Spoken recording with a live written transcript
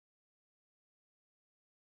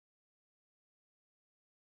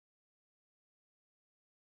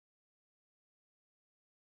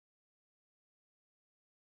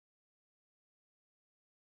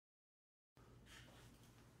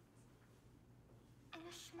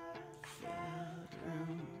smoke-filled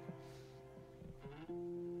room,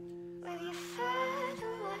 with your father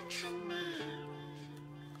watching me.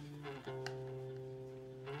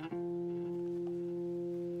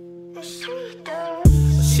 The sweet dove.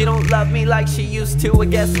 She don't love me like she used to, I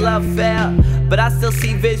guess love failed. But I still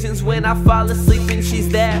see visions when I fall asleep and she's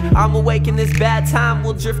there. I'm awake in this bad time,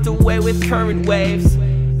 we'll drift away with current waves.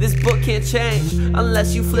 This book can't change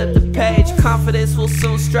unless you flip the page. Confidence will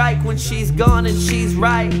soon strike when she's gone and she's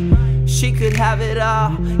right. She could have it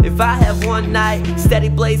all if I have one night. Steady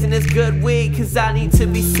blazing this good weed, cause I need to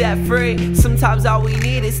be set free. Sometimes all we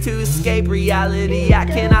need is to escape reality. I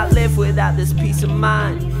cannot live without this peace of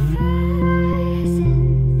mind.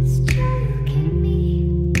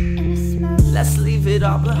 Let's leave it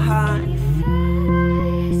all behind.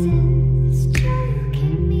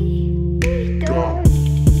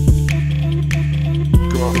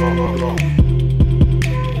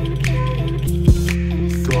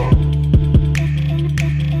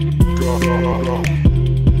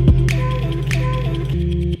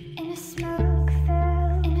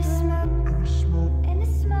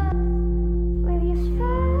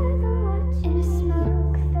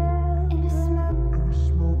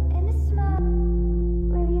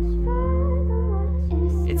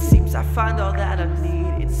 It seems I find all that I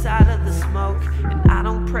need inside of the smoke, and I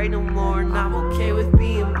don't pray no more, and I'm okay with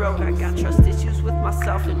being broke. I got trust issues with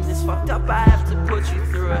myself, and it's fucked up, I have to put you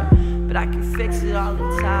through it. But I can fix it all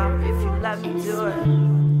in time if you let me do it.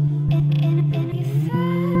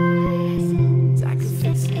 I can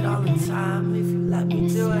fix it all in time if you let me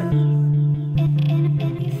do it.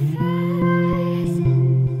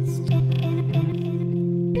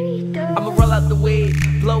 I'ma roll out the weed,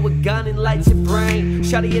 blow a gun and light your brain.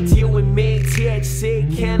 Shawty, it's you and me,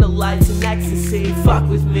 THC, candlelights and ecstasy. Fuck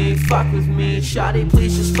with me, Shawty,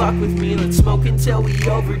 please just fuck with me. Let's smoke until we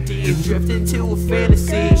OD and drift into a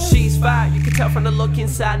fantasy. She's fire, you can tell from the look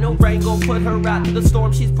inside. No rain gon' put her out to the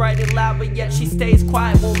storm. She's bright and loud, but yet she stays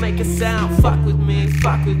quiet, won't make a sound. Fuck with me,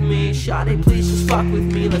 Shawty, please just fuck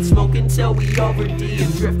with me. Let's smoke until we OD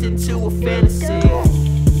and drift into a fantasy. Go.